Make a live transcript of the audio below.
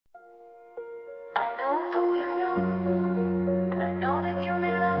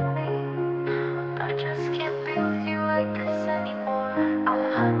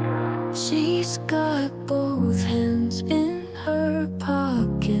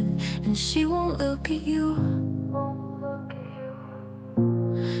and she won't look at you.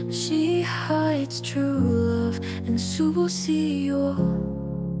 She hides true love, and Sue will see you.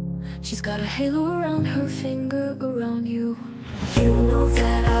 She's got a halo around her finger, around you. You know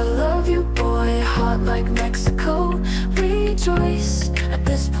that I love you, boy, hot like Mexico. Rejoice, at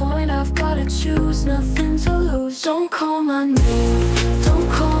this point I've gotta choose, nothing to lose. Don't call my name, don't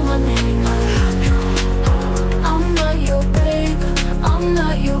call my name, Alejandro. I'm not your babe, I'm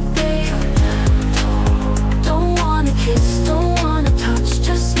not your babe. Don't wanna kiss, don't wanna touch,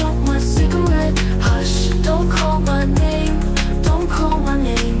 just smoke my cigarette. Hush, don't call my name, don't call my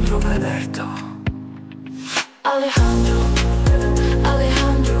name, Roberto. Alejandro,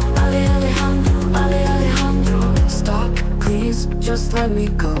 Alejandro, Alejandro. Stop, please, just let me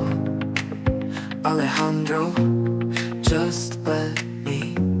go. Alejandro, just let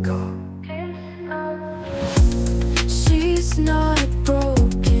me go. She's not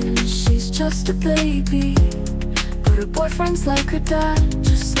broken, she's just a baby, but her boyfriend's like her dad,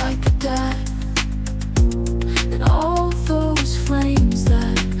 just like a dad. And all those flames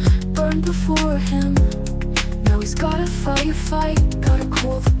that burned before him, now he's gotta fight, gotta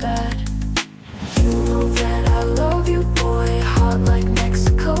cool the bad. You know that I love you, boy, hot like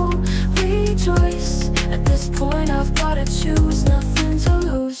Mexico. Rejoice, at this point I've gotta choose, nothing to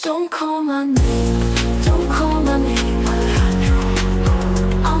lose. Don't call my name, don't call my name, Alejandro.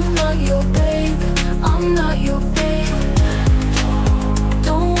 I'm not your babe, I'm not your babe.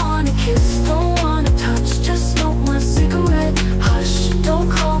 Don't wanna kiss, don't wanna touch, just smoke my cigarette. Hush, don't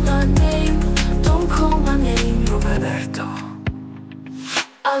call my name, don't call my name, Roberto.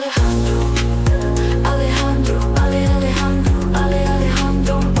 Alejandro, Alejandro, Alejandro, Alejandro.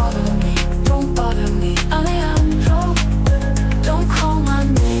 Don't bother me, don't bother me, Alejandro. Don't call my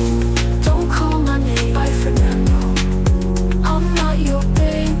name, don't call my name, bye Fernando. I'm not your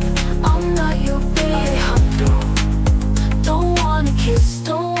babe, I'm not your babe, Alejandro. Don't wanna kiss,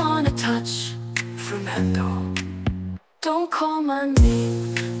 don't wanna touch, Fernando. Don't call my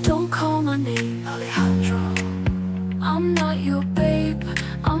name, don't call my name, Alejandro. I'm not your babe,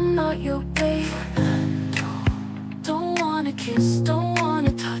 I'm not your babe. Don't wanna kiss, don't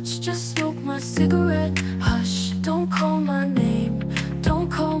wanna touch, just smoke my cigarette. Hush, don't call my name, don't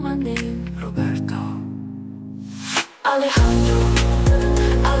call my name, Roberto. Alejandro,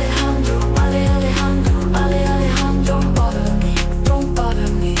 Alejandro, Alejandro, Alejandro. Don't bother me, don't bother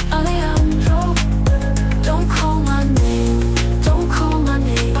me, Alejandro. Don't call my name, don't call my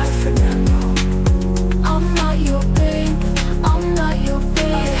name, bye Fernando. I'm not your babe, I'm not your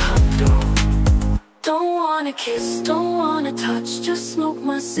babe, Alejandro. Don't wanna kiss, don't wanna touch, just smoke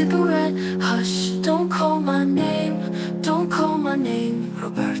my cigarette. Hush, don't call my name, don't call my name,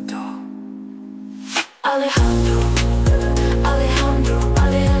 Roberto. Alejandro, Alejandro,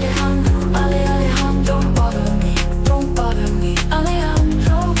 Alejandro, Alejandro. Don't bother me, don't bother me,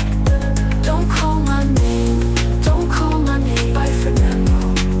 Alejandro. Don't call my name, don't call my name, bye Fernando.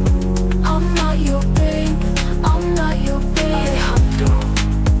 I'm not your babe, I'm not your babe, Alejandro.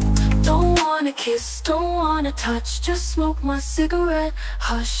 Don't wanna kiss, don't wanna touch, just smoke my cigarette.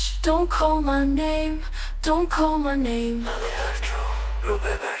 Hush, don't call my name, don't call my name, Alejandro,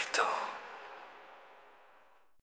 Roberto.